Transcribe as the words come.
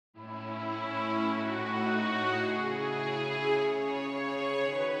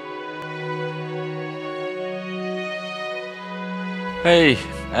Hey,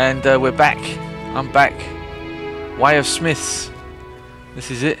 and we're back. I'm back. Way of Smiths.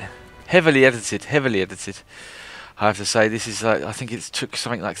 This is it. Heavily edited. Heavily edited. I have to say, this is like, I think it took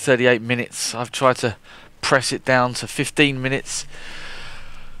something like 38 minutes. I've tried to press it down to 15 minutes.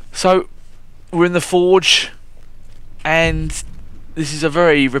 So, we're in the forge, and this is a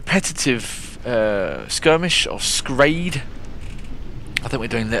very repetitive skirmish or Skraid. I think we're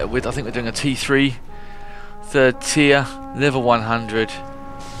doing a T3, third tier, level 100.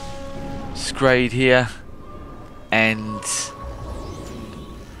 Skraid here, and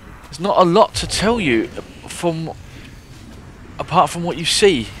there's not a lot to tell you apart from what you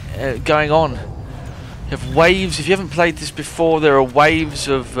see going on. You have waves. If you haven't played this before, there are waves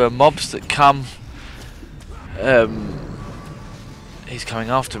of mobs that come. He's coming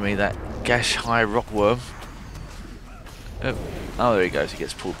after me, that gash high rockworm. Oh, there he goes. He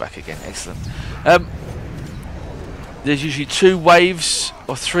gets pulled back again. Excellent. There's usually 2 waves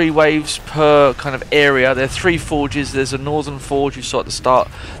or 3 waves per kind of area. There are 3 forges. There's a northern forge you saw at the start.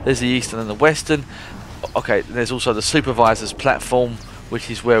 There's the eastern and the western. Okay, there's also the supervisor's platform, which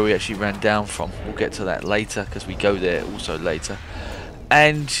is where we actually ran down from. We'll get to that later because we go there also later.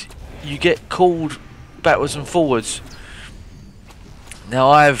 And you get called backwards and forwards. Now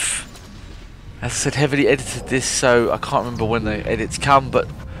I've, as I said, heavily edited this, so I can't remember when the edits come, but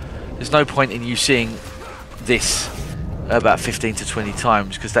there's no point in you seeing this about 15 to 20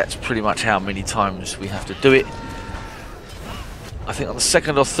 times, because that's pretty much how many times we have to do it. I think on the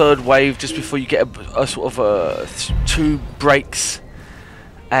second or third wave, just before you get a sort of 2 breaks,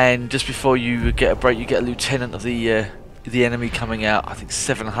 and just before you get a break, you get a lieutenant of the enemy coming out. I think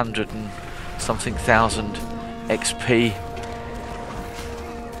 700 and something thousand XP.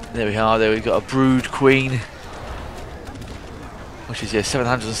 There we are. There we've got a brood queen, which is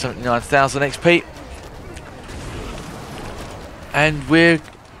 779,000 XP. And we're...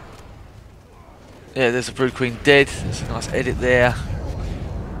 yeah, there's a brood queen dead. There's a nice edit there.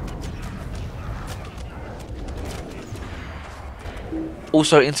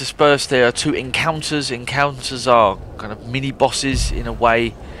 Also interspersed there are 2 encounters. Encounters are kind of mini bosses in a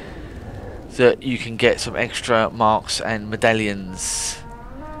way that you can get some extra marks and medallions.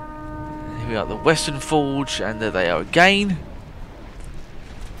 Here we are at the Western Forge, and there they are again.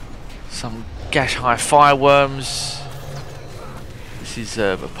 Some gash high fireworms. This is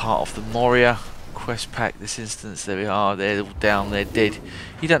a part of the Moria quest pack, this instance. There we are, they're all down, they're dead.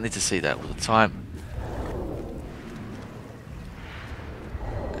 You don't need to see that all the time.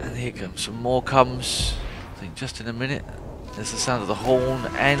 And here comes some more comes. I think just in a minute. There's the sound of the horn,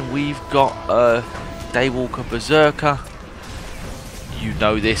 and we've got a Daywalker Berserker. You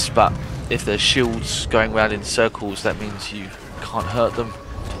know this, but if there's shields going around in circles, that means you can't hurt them.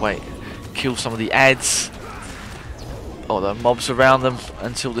 Wait, kill some of the adds or the mobs around them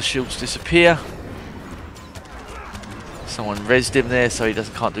until the shields disappear. Someone rezzed him there, so he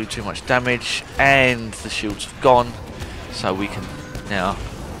can't do too much damage, and the shields have gone, so we can now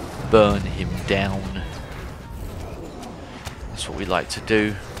burn him down. That's what we like to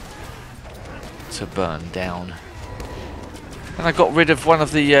do, to burn down. And I got rid of one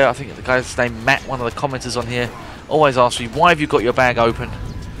of the, I think the guy's name Matt, one of the commenters on here, always asks me, why have you got your bag open?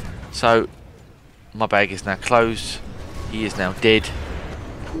 So my bag is now closed. He is now dead,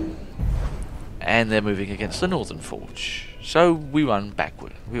 and they're moving against the Northern Forge. So we run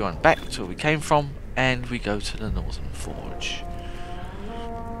backward. We run back to where we came from, and we go to the Northern Forge.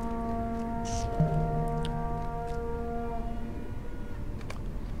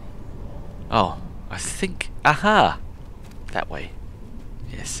 Oh, I think, aha, that way.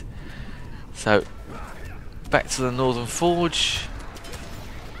 Yes. So back to the Northern Forge,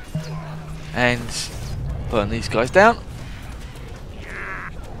 and burn these guys down.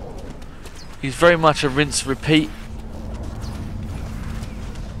 He's very much a rinse repeat,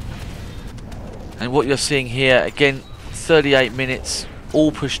 and what you're seeing here again, 38 minutes,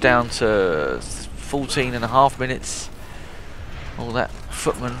 all pushed down to 14.5 minutes. All that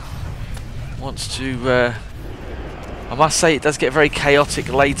footman wants to, I must say it does get very chaotic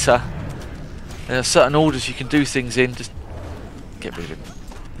later. There are certain orders you can do things in. Just get rid of him,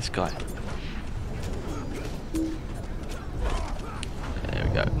 this guy. There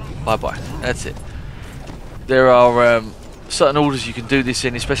we go. Bye bye. That's it. There are certain orders you can do this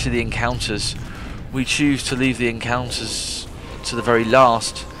in, especially the encounters. We choose to leave the encounters to the very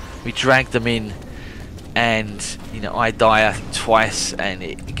last. We drag them in, and you know, I die I think twice, and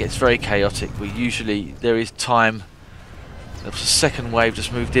it gets very chaotic. There is time. There was a second wave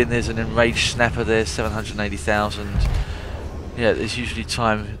just moved in. There's an enraged snapper there, 780,000. Yeah, there's usually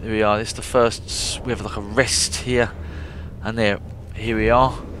time. There we are. It's the first. We have like a rest here, and there here we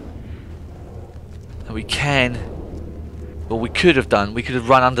are. And we can, well, we could have done, we could have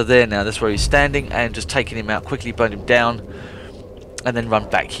run under there now, that's where he's standing, and just taken him out, quickly burned him down, and then run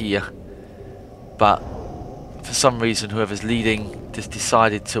back here. But for some reason, whoever's leading just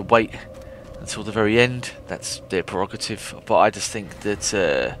decided to wait until the very end. That's their prerogative, but I just think that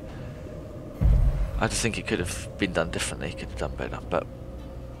it could have been done differently, could have done better. But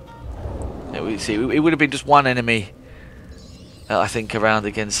yeah, we see it would have been just one enemy, I think, around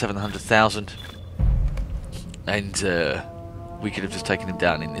again 700,000, and we could have just taken him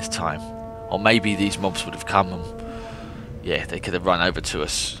down in this time. Or maybe these mobs would have come and yeah, they could have run over to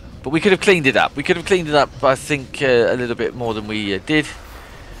us. But we could have cleaned it up. We could have cleaned it up, I think, a little bit more than we did.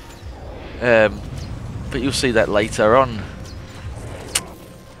 But you'll see that later on.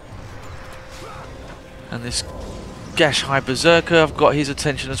 And this Gash High Berserker, I've got his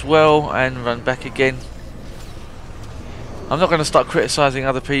attention as well, and run back again. I'm not going to start criticising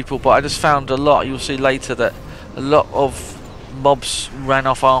other people, but I just found a lot, you'll see later, that a lot of mobs ran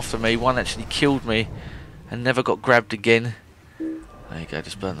off after me. One actually killed me and never got grabbed again. There you go,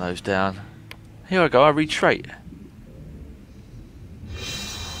 just burnt those down. Here I go, I retreat.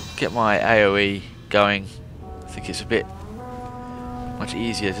 Get my AoE going. I think it's a bit much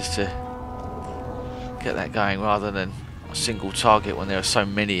easier just to get that going rather than a single target when there are so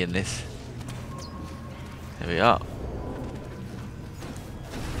many in this. There we are.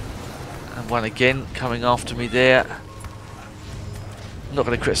 And one again coming after me there. I'm not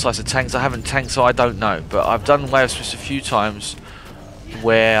going to criticise the tanks. I haven't tanked, so I don't know. But I've done Way of Smiths a few times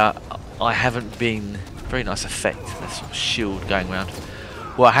where I haven't been... Very nice effect. That sort of shield going around.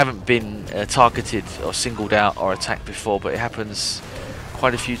 Well, I haven't been targeted or singled out or attacked before, but it happens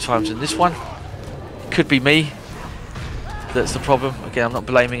quite a few times in this one. It could be me that's the problem. Again, I'm not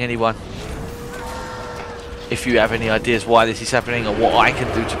blaming anyone. If you have any ideas why this is happening or what I can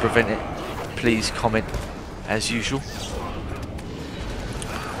do to prevent it, please comment as usual.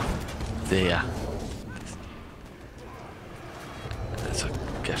 There. There's a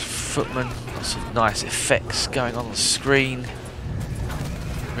Gash Footman. Lots of nice effects going on the screen.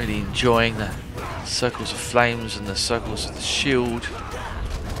 Really enjoying the circles of flames and the circles of the shield.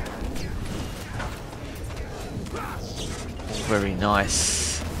 Very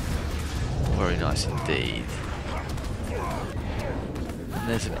nice. Very nice indeed. And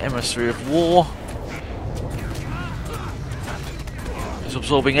there's an Emissary of War. It's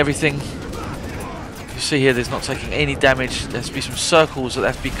absorbing everything. You see here there's not taking any damage. There has to be some circles that they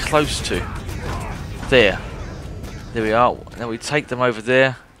have to be close to. There. There we are. Now we take them over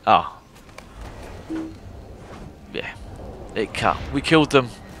there. Ah. Yeah. It cut. We killed them.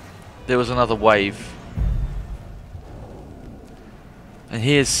 There was another wave. And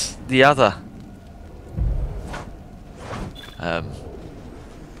here's the other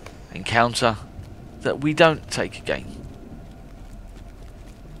encounter that we don't take again.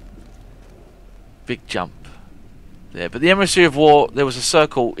 Big jump there. But the Emissary of War, there was a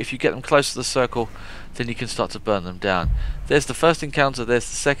circle. If you get them close to the circle, then you can start to burn them down. There's the first encounter, there's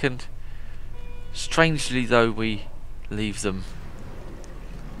the second. Strangely though, we leave them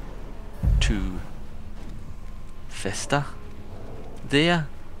to fester there.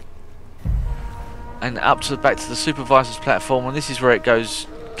 And up to back to the supervisor's platform, and this is where it goes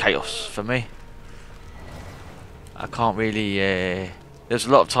chaos for me. I can't really... there's a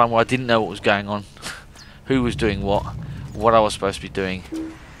lot of time where I didn't know what was going on. Who was doing what I was supposed to be doing.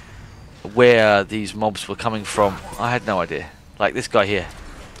 Where these mobs were coming from, I had no idea. Like this guy here.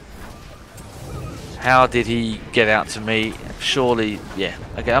 How did he get out to me? Surely, yeah.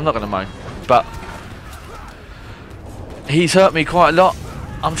 Okay, I'm not going to moan, but he's hurt me quite a lot.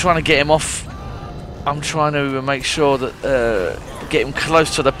 I'm trying to get him off. I'm trying to make sure that get him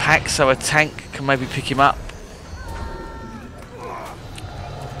close to the pack so a tank can maybe pick him up.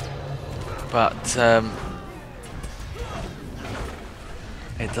 But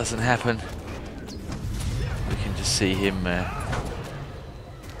it doesn't happen. We can just see him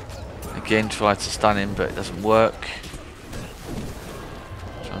again try to stun him, but it doesn't work.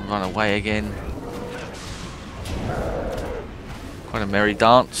 Try and run away again. Quite a merry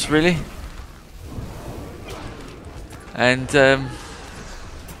dance, really. And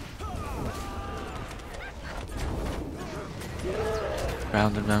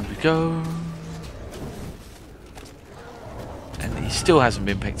round and round we go. And he still hasn't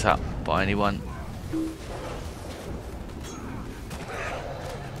been picked up by anyone.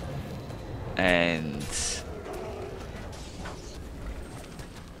 And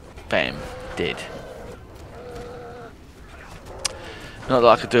bam, dead. Not that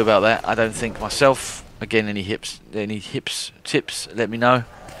I could do about that, I don't think myself. Again, any tips, let me know.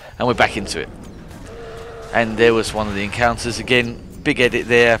 And we're back into it. And there was one of the encounters again. Big edit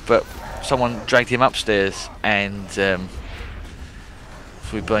there, but someone dragged him upstairs, and so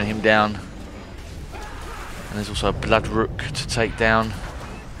we burn him down. And there's also a blood rook to take down.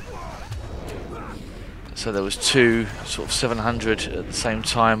 So there was 2 sort of 700 at the same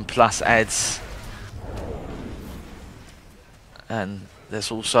time, plus adds. And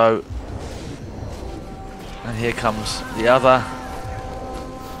there's also, and here comes the other.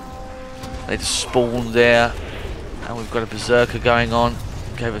 They just spawned there, and we've got a berserker going on.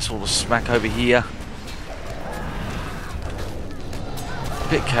 Gave us all a smack over here. A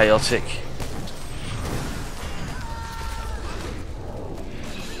bit chaotic.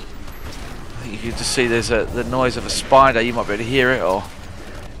 I think you can just see there's the noise of a spider. You might be able to hear it or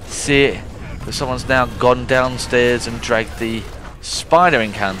see it. But someone's now gone downstairs and dragged the spider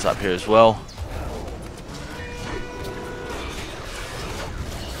encounter up here as well.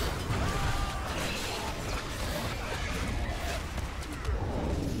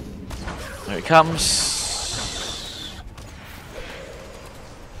 There it comes.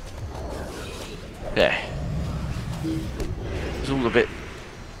 Yeah. It's all a bit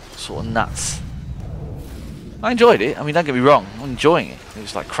sort of nuts. I enjoyed it. I mean, don't get me wrong. I'm enjoying it. It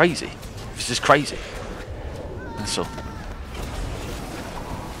was like crazy. It's just crazy. That's all.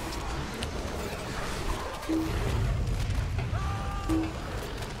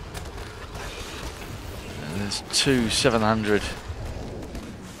 And there's 2 700.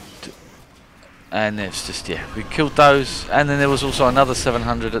 And it's just, yeah, we killed those, and then there was also another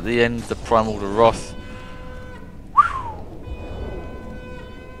 700 at the end, the Primal the Wrath.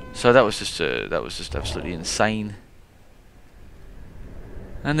 So that was just absolutely insane.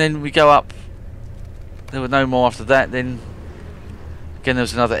 And then we go up. There were no more after that. Then again, there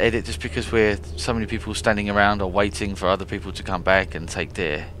was another edit, just because we're so many people standing around or waiting for other people to come back and take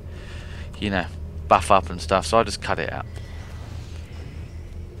their, you know, buff up and stuff. So I just cut it out.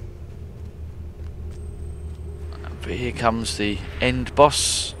 But here comes the end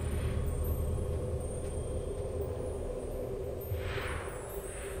boss.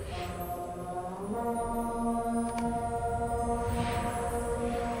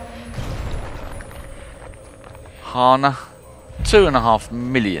 Hana, 2.5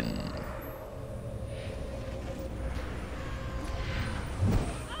 million.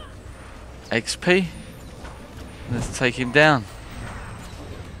 XP. Let's take him down.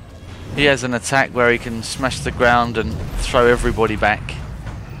 He has an attack where he can smash the ground and throw everybody back.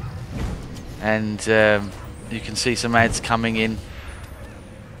 And you can see some ads coming in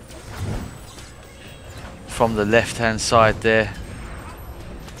from the left hand side there.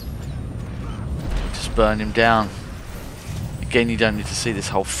 Just burn him down. Again, you don't need to see this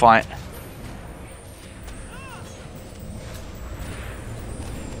whole fight.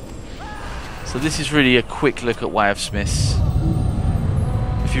 So this is really a quick look at Way of Smiths.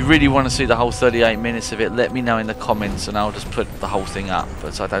 If you really want to see the whole 38 minutes of it, let me know in the comments and I'll just put the whole thing up,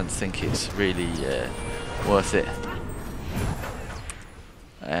 but I don't think it's really worth it.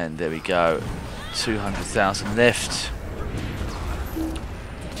 And there we go, 200,000 left.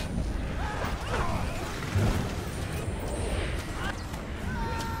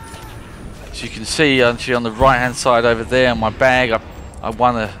 So you can see actually on the right hand side over there in my bag, I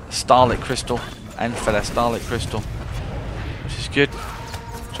won a Starlit Crystal and for that Starlit Crystal, which is good.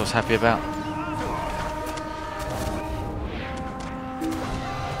 Which I was happy about.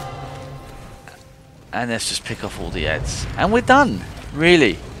 And let's just pick off all the ads. And we're done,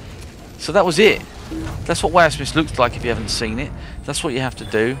 really. So that was it. That's what Way of Smiths looks like if you haven't seen it. That's what you have to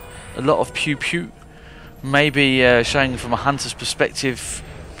do. A lot of pew pew. Maybe showing from a hunter's perspective,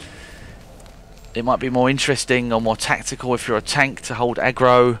 it might be more interesting or more tactical if you're a tank to hold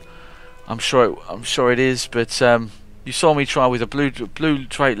aggro. I'm sure it is, but you saw me try with a blue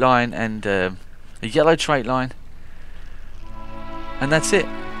trait line and a yellow trait line. And that's it.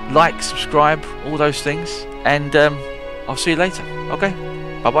 Like, subscribe, all those things. And I'll see you later. Okay?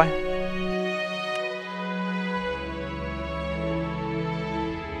 Bye-bye.